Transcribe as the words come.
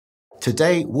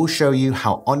Today, we'll show you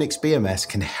how Onyx BMS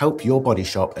can help your body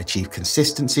shop achieve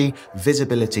consistency,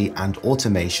 visibility, and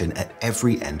automation at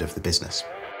every end of the business.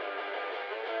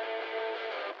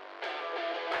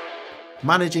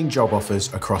 Managing job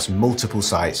offers across multiple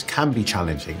sites can be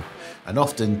challenging and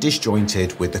often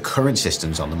disjointed with the current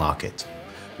systems on the market.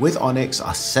 With Onyx,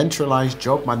 our centralized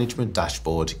job management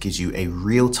dashboard gives you a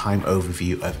real-time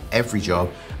overview of every job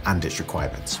and its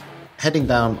requirements. Heading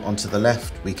down onto the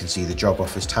left, we can see the job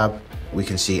offers tab. We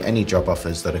can see any job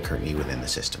offers that are currently within the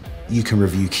system. You can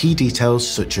review key details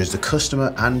such as the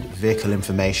customer and vehicle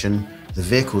information, the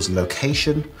vehicle's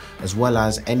location, as well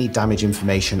as any damage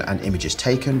information and images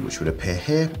taken, which would appear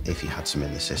here if you had some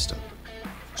in the system.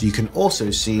 So you can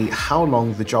also see how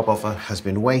long the job offer has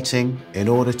been waiting in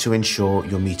order to ensure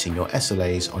you're meeting your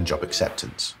SLAs on job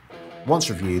acceptance. Once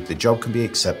reviewed, the job can be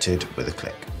accepted with a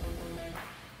click,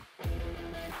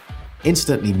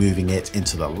 instantly moving it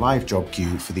into the live job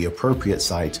queue for the appropriate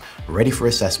site, ready for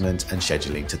assessment and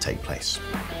scheduling to take place.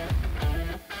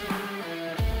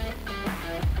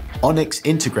 Onyx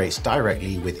integrates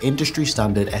directly with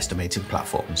industry-standard estimating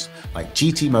platforms like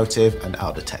GT Motive and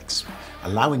Aldatex,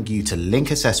 allowing you to link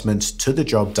assessments to the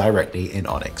job directly in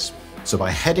Onyx. So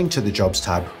by heading to the Jobs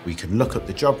tab, we can look at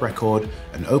the job record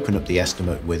and open up the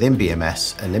estimate within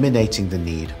BMS, eliminating the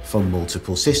need for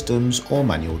multiple systems or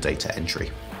manual data entry.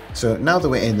 So now that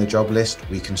we're in the job list,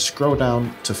 we can scroll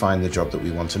down to find the job that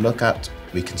we want to look at.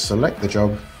 We can select the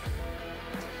job.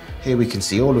 Here we can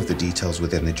see all of the details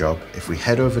within the job. If we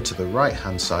head over to the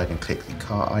right-hand side and click the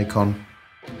car icon,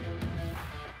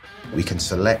 we can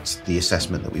select the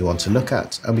assessment that we want to look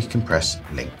at and we can press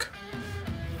link.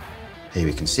 Here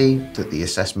we can see that the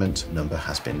assessment number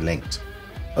has been linked.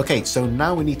 Okay, so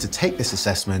now we need to take this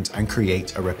assessment and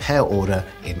create a repair order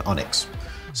in Onyx.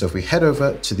 So if we head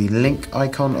over to the link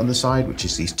icon on the side, which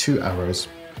is these two arrows,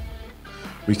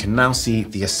 we can now see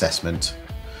the assessment.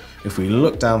 If we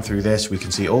look down through this, we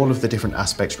can see all of the different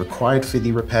aspects required for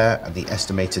the repair and the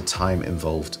estimated time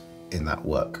involved in that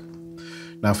work.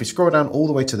 Now, if we scroll down all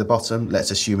the way to the bottom,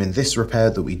 let's assume in this repair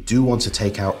that we do want to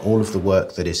take out all of the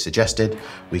work that is suggested.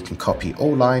 We can copy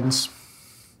all lines.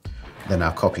 They're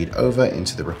now copied over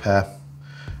into the repair.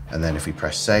 And then if we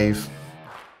press save,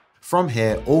 from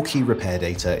here, all key repair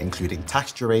data, including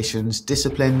task durations,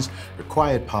 disciplines,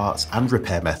 required parts, and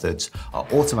repair methods are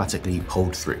automatically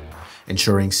pulled through,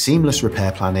 ensuring seamless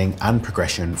repair planning and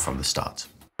progression from the start.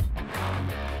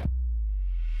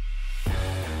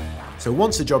 So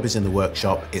once the job is in the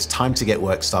workshop, it's time to get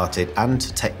work started and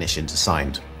technicians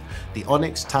assigned. The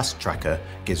Onyx Task Tracker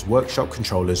gives workshop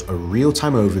controllers a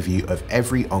real-time overview of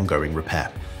every ongoing repair,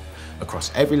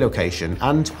 across every location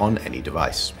and on any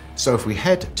device. So if we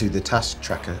head to the Task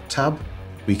Tracker tab,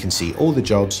 we can see all the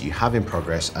jobs you have in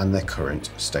progress and their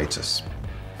current status.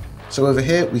 So over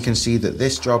here, we can see that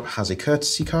this job has a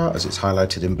courtesy car as it's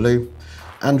highlighted in blue,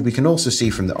 and we can also see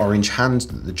from the orange hand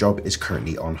that the job is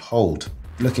currently on hold.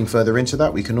 Looking further into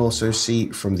that, we can also see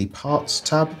from the parts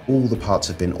tab, all the parts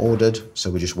have been ordered, so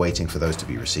we're just waiting for those to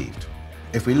be received.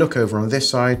 If we look over on this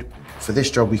side, for this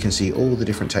job, we can see all the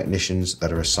different technicians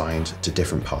that are assigned to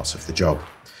different parts of the job.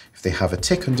 If they have a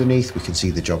tick underneath, we can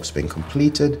see the job's been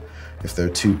completed. If there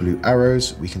are two blue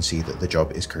arrows, we can see that the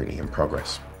job is currently in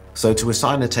progress. So to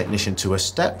assign a technician to a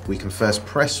step, we can first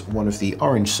press one of the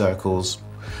orange circles,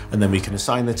 and then we can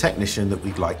assign the technician that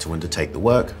we'd like to undertake the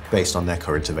work based on their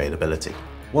current availability.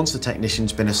 Once the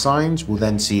technician's been assigned, we'll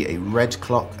then see a red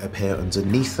clock appear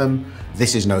underneath them.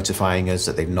 This is notifying us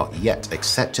that they've not yet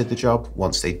accepted the job.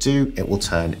 Once they do, it will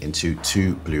turn into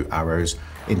two blue arrows,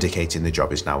 indicating the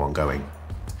job is now ongoing.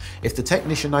 If the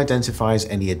technician identifies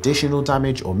any additional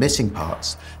damage or missing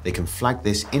parts, they can flag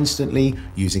this instantly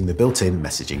using the built-in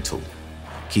messaging tool,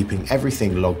 keeping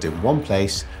everything logged in one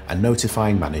place and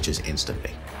notifying managers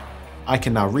instantly. I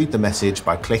can now read the message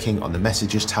by clicking on the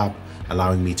Messages tab,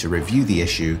 allowing me to review the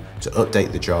issue, to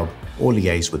update the job, or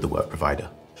liaise with the work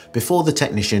provider. Before the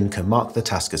technician can mark the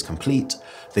task as complete,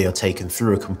 they are taken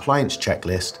through a compliance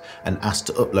checklist and asked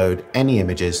to upload any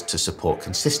images to support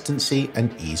consistency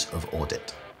and ease of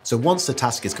audit. So once the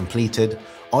task is completed,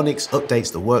 Onyx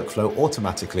updates the workflow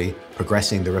automatically,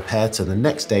 progressing the repair to the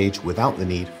next stage without the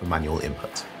need for manual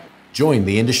input. Join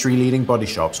the industry-leading body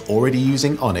shops already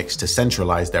using Onyx to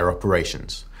centralize their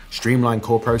operations, streamline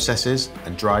core processes,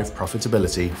 and drive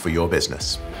profitability for your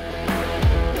business.